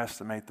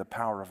underestimate the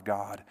power of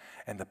God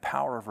and the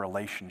power of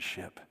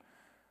relationship.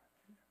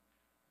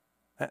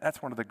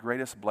 That's one of the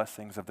greatest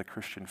blessings of the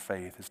Christian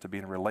faith, is to be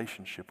in a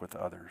relationship with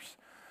others,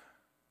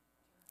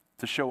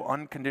 to show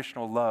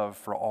unconditional love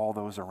for all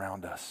those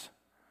around us.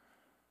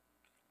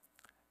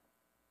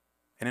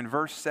 And in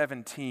verse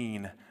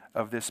 17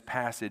 of this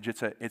passage,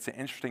 it's an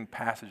interesting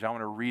passage. I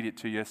want to read it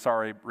to you.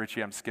 Sorry,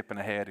 Richie, I'm skipping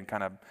ahead and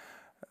kind of.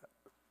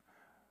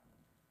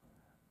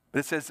 But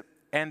it says,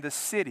 "And the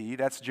city,"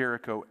 that's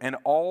Jericho, "and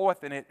all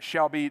within it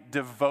shall be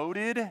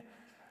devoted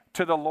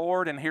to the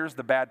Lord," and here's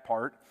the bad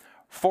part,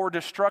 "for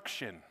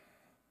destruction.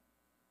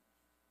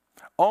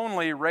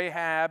 Only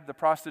Rahab the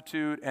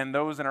prostitute and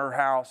those in her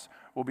house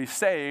will be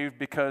saved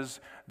because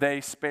they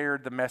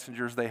spared the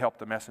messengers, they helped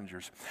the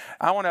messengers."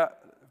 I want to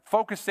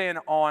focus in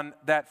on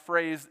that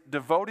phrase,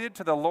 devoted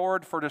to the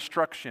Lord for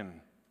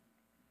destruction.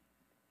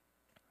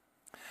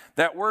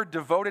 That word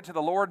devoted to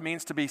the Lord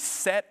means to be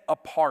set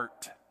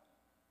apart.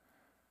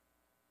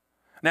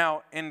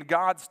 Now, in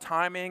God's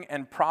timing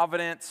and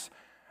providence,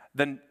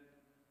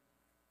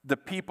 the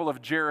people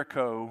of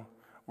Jericho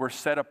were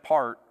set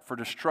apart for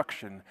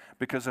destruction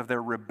because of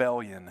their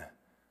rebellion,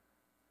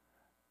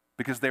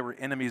 because they were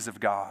enemies of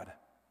God.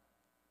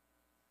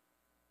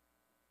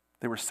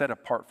 They were set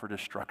apart for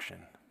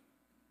destruction.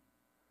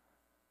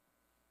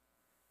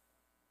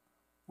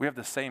 We have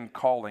the same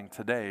calling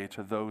today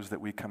to those that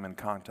we come in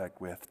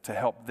contact with, to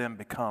help them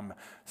become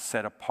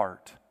set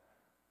apart.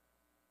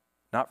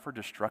 Not for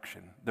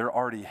destruction. They're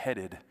already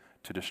headed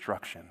to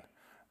destruction.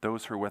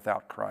 Those who are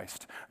without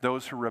Christ,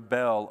 those who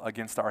rebel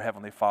against our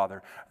Heavenly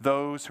Father,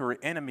 those who are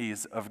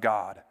enemies of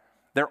God,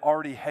 they're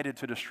already headed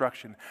to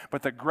destruction.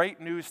 But the great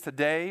news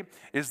today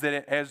is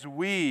that as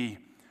we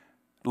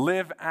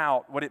live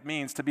out what it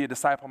means to be a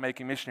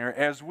disciple-making missionary,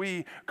 as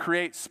we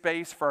create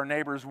space for our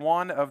neighbors,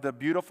 one of the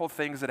beautiful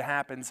things that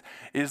happens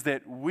is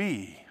that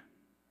we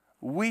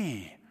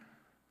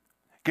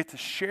get to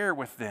share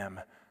with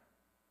them.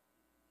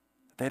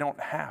 They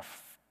don't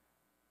have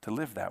to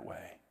live that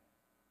way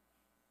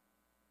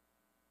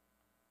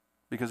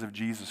because of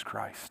Jesus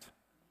Christ.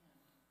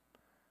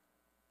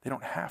 They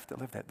don't have to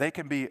live that. They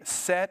can be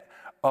set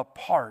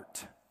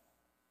apart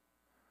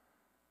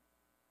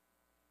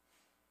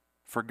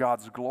for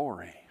God's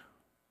glory.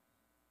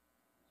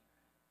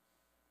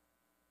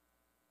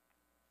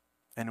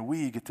 And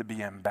we get to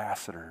be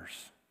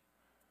ambassadors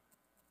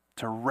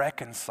to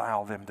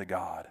reconcile them to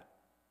God,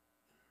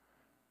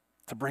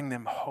 to bring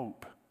them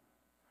hope,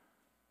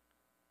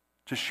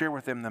 to share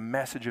with them the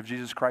message of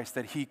Jesus Christ,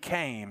 that He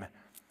came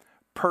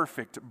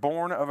perfect,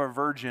 born of a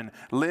virgin,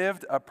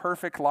 lived a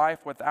perfect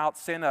life without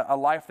sin, a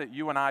life that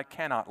you and I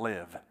cannot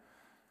live.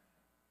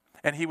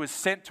 And He was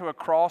sent to a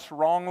cross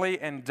wrongly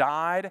and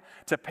died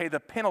to pay the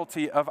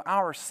penalty of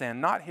our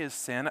sin, not His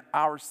sin,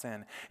 our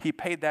sin. He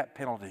paid that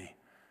penalty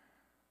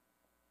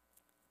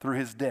through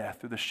His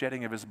death, through the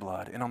shedding of His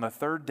blood. And on the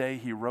third day,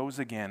 He rose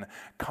again,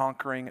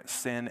 conquering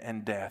sin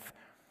and death.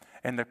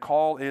 And the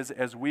call is,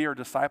 as we are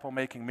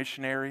disciple-making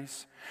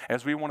missionaries,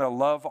 as we want to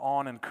love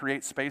on and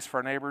create space for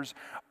our neighbors,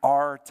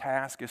 our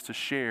task is to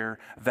share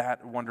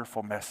that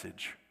wonderful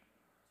message.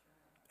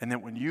 And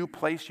that when you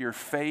place your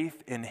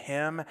faith in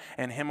Him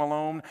and Him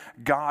alone,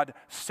 God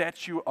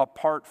sets you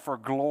apart for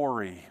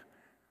glory,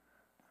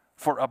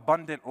 for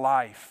abundant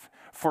life,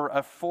 for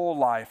a full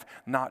life,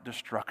 not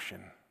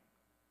destruction.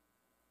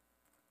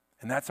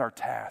 And that's our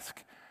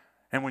task.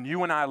 And when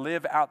you and I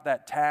live out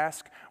that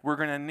task, we're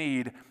going to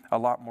need a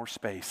lot more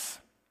space,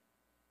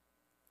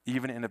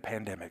 even in a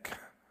pandemic.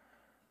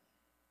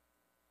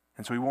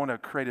 And so we want to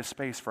create a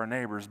space for our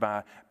neighbors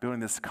by building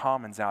this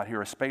commons out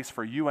here, a space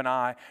for you and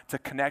I to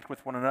connect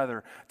with one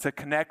another, to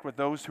connect with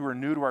those who are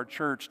new to our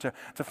church, to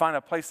find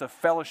a place of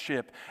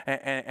fellowship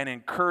and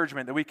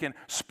encouragement that we can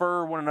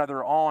spur one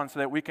another on so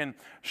that we can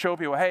show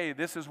people, hey,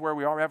 this is where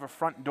we are. We have a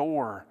front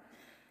door.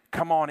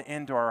 Come on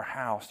into our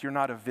house. You're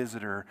not a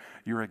visitor.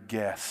 You're a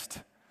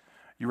guest.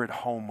 You're at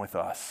home with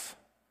us.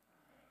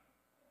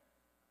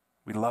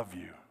 We love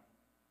you.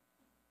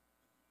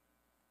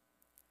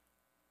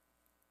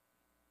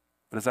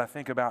 But as I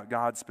think about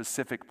God's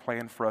specific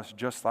plan for us,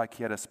 just like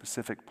He had a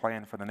specific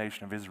plan for the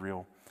nation of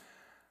Israel,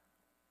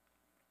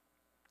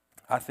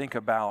 I think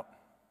about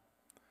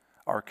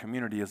our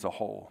community as a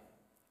whole.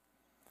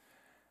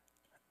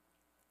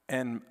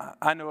 And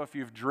I know if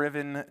you've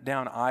driven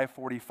down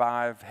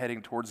I-45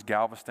 heading towards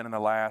Galveston in the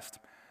last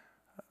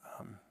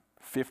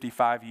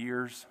 55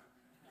 years,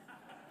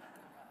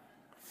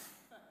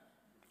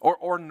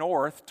 or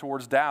north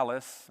towards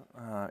Dallas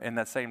in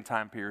that same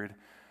time period,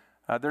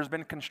 there's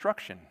been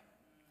construction.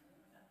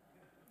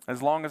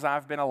 As long as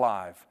I've been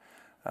alive,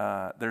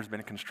 there's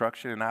been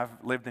construction, and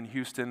I've lived in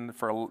Houston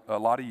for a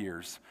lot of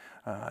years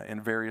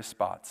in various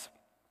spots.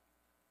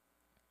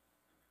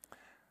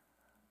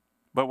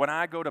 But when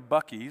I go to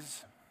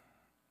Buc-ee's,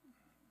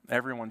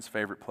 everyone's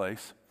favorite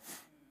place,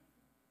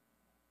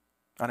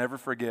 I'll never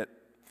forget,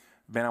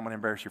 Ben, I'm going to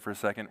embarrass you for a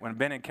second. When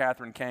Ben and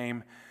Catherine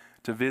came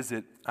to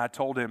visit, I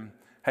told him,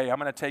 hey, I'm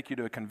going to take you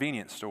to a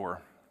convenience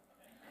store.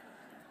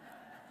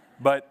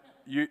 But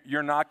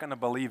you're not going to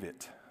believe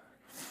it.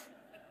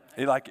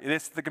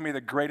 This is going to be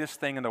the greatest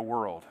thing in the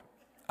world.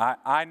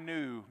 I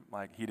knew,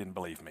 like, he didn't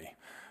believe me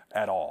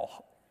at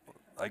all.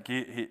 Like,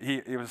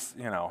 he was,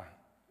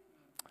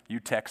 you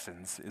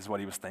Texans is what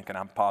he was thinking,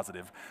 I'm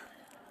positive.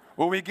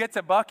 Well, we get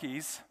to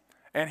Buc-ee's,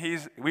 and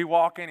we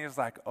walk in, he's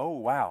like, oh,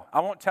 wow. I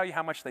won't tell you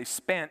how much they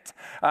spent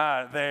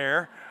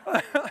there,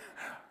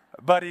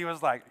 but he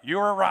was like, you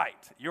were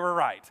right.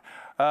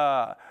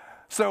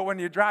 So when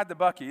you drive the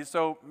Buc-ee's,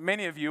 so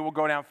many of you will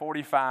go down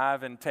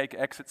 45 and take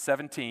exit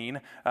 17.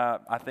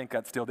 I think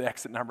that's still the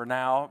exit number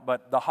now,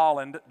 but the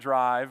Holland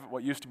Drive,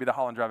 what used to be the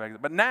Holland Drive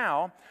exit. But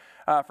now,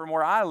 from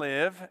where I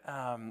live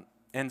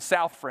in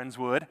South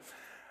Friendswood,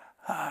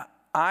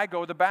 I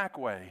go the back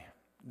way,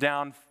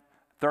 down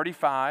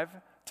 35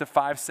 to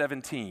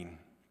 517.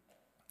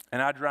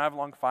 And I drive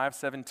along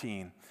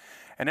 517.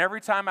 And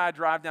every time I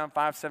drive down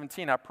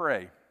 517, I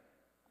pray.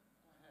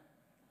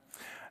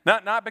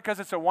 Not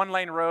because it's a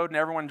one-lane road and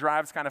everyone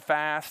drives kind of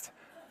fast,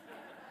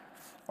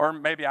 or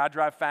maybe I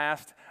drive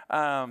fast,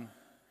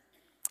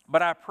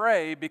 but I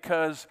pray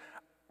because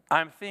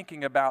I'm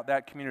thinking about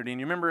that community.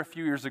 And you remember a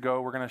few years ago,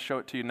 we're going to show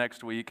it to you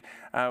next week,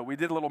 we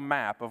did a little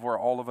map of where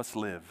all of us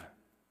live.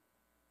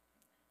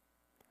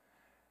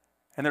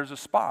 And there's a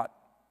spot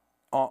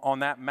on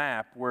that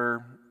map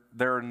where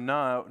there are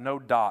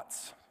no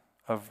dots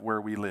of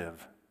where we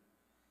live.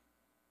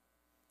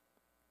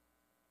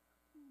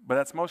 But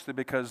that's mostly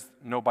because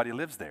nobody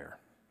lives there.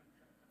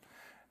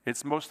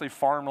 It's mostly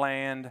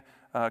farmland,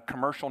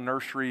 commercial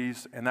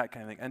nurseries, and that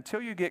kind of thing,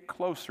 until you get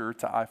closer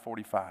to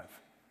I-45.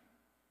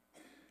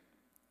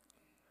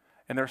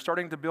 And they're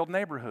starting to build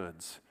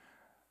neighborhoods,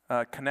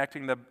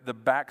 connecting the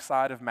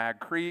backside of Mag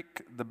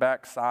Creek, the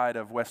backside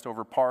of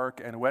Westover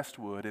Park, and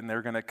Westwood, and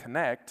they're going to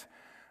connect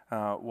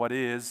what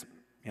is,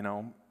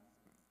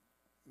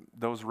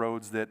 those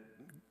roads that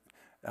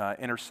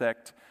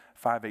intersect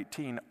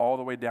 518 all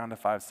the way down to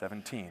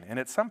 517. And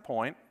at some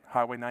point,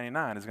 Highway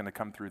 99 is going to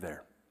come through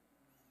there.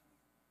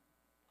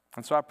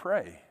 And so I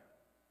pray,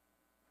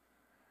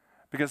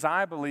 because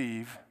I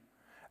believe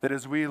that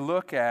as we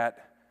look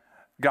at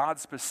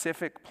God's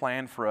specific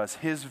plan for us,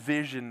 His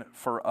vision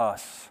for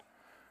us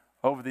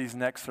over these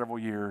next several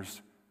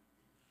years,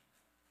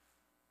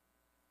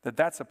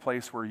 that's a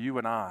place where you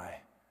and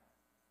I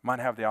might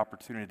have the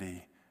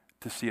opportunity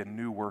to see a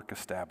new work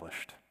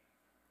established.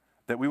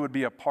 That we would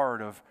be a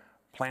part of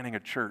planting a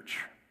church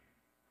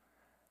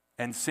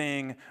and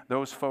seeing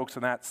those folks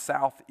in that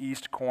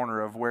southeast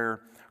corner of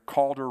where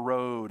Calder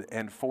Road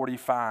and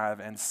 45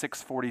 and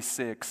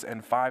 646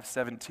 and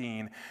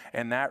 517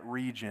 and that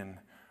region,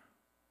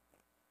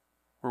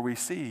 where we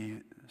see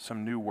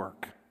some new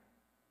work.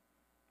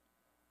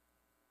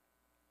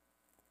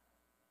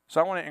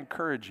 So I want to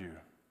encourage you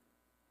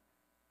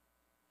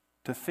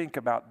to think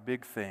about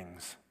big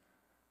things.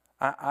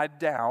 I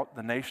doubt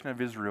the nation of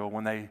Israel,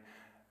 when they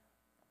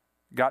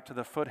got to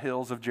the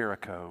foothills of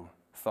Jericho,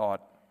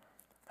 thought,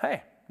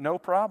 hey, no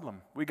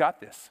problem, we got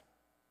this.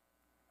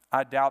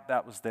 I doubt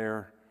that was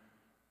their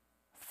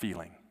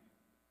feeling.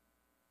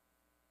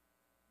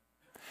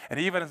 And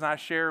even as I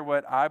share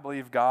what I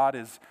believe God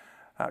is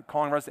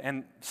calling us,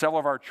 and several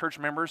of our church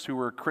members who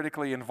were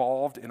critically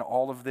involved in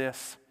all of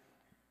this,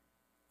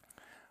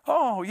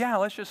 oh yeah,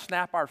 let's just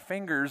snap our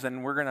fingers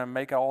and we're going to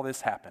make all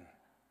this happen.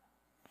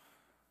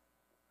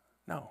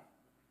 No.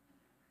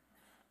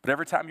 But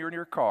every time you're in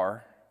your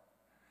car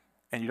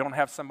and you don't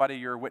have somebody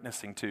you're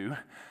witnessing to,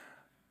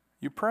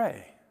 you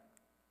pray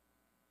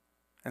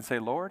and say,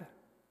 Lord,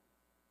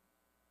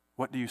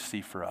 what do you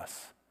see for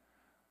us?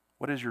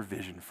 What is your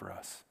vision for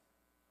us?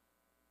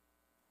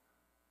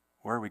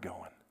 Where are we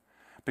going?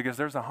 Because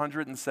there's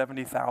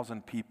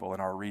 170,000 people in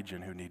our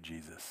region who need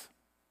Jesus.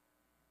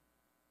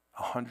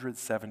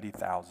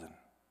 170,000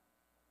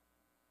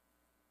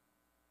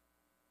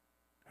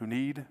 who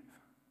need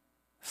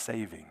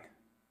saving,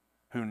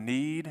 who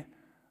need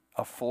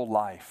a full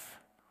life,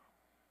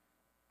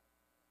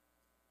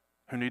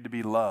 who need to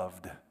be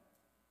loved,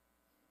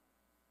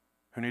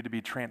 who need to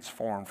be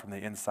transformed from the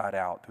inside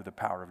out through the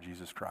power of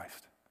Jesus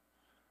Christ.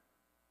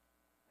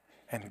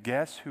 And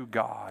guess who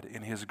God,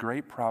 in His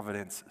great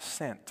providence,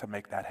 sent to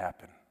make that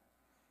happen?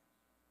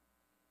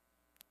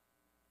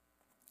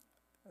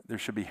 There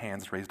should be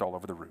hands raised all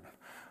over the room.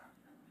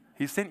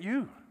 He sent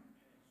you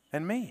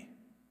and me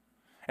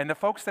and the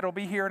folks that will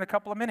be here in a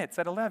couple of minutes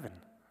at 11.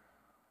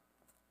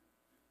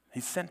 He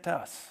sent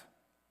us.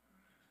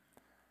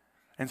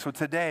 And so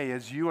today,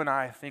 as you and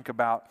I think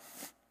about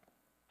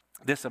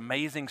this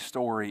amazing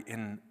story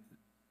in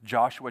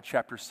Joshua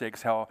chapter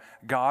 6, how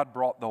God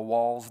brought the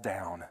walls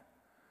down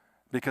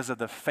because of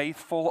the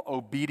faithful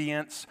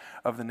obedience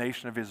of the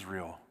nation of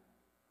Israel,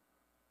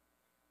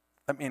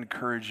 let me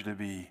encourage you to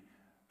be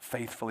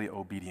faithfully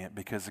obedient,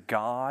 because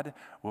God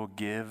will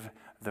give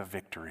the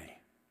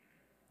victory.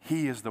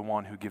 He is the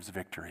one who gives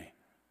victory.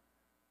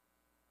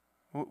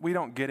 We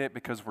don't get it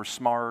because we're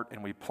smart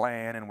and we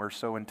plan and we're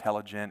so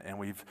intelligent and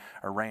we've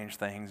arranged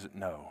things.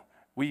 No,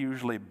 we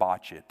usually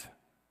botch it.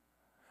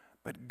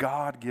 But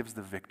God gives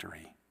the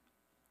victory.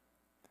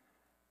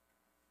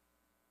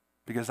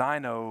 Because I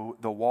know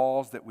the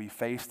walls that we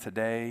face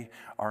today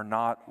are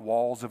not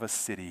walls of a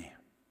city.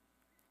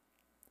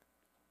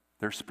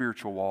 They're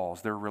spiritual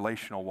walls. They're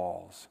relational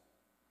walls.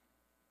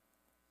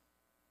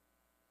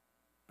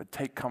 But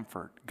take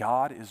comfort.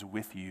 God is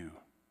with you.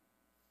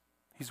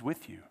 He's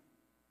with you.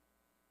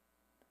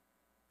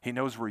 He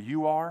knows where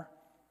you are.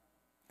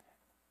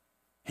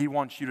 He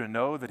wants you to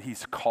know that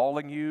He's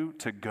calling you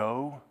to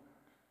go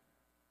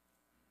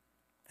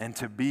and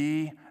to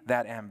be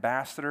that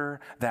ambassador,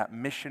 that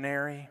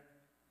missionary.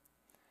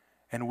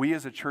 And we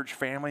as a church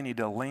family need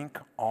to link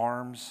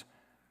arms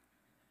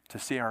to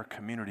see our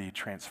community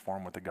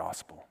transform with the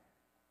gospel.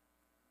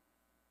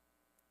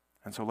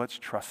 And so let's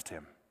trust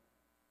Him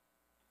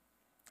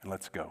and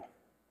let's go.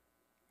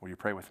 Will you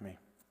pray with me?